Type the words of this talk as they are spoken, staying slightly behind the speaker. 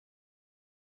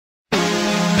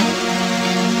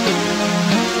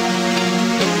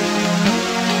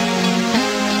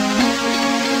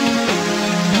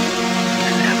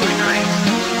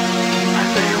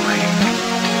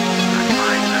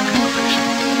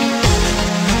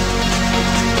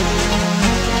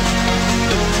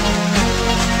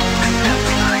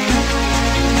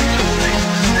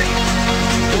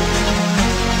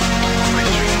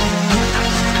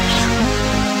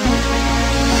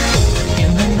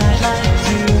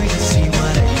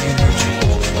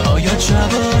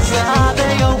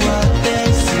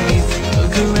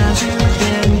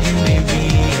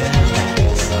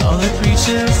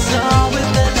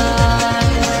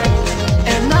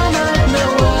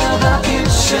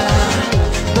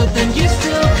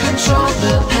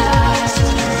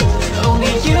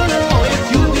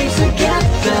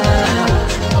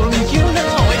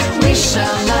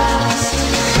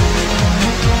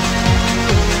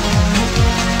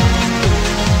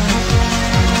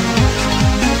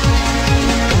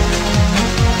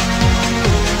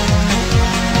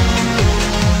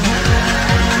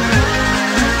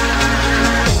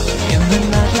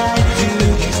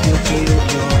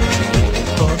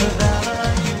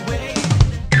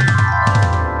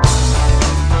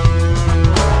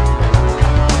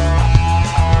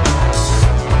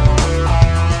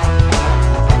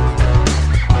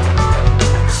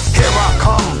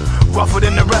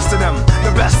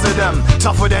best of them,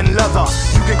 tougher than leather.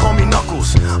 You can call me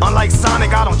Knuckles. Unlike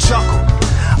Sonic, I don't chuckle.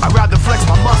 I'd rather flex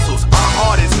my muscles, I'm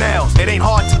hard as nails. It ain't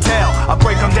hard to tell, I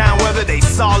break them down whether they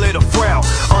solid or frail.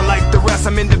 Unlike the rest,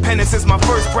 I'm independent since my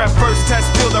first breath. First test,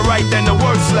 feel the right, then the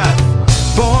worst left.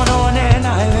 Born on an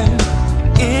island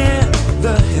in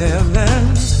the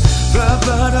heavens, the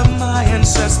blood of my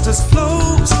ancestors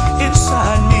flows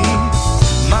inside me.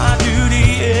 My duty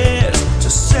is to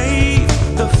save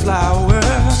the flower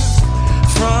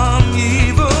from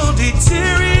evil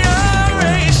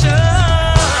deterioration.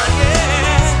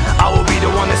 I will be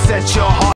the one to set your heart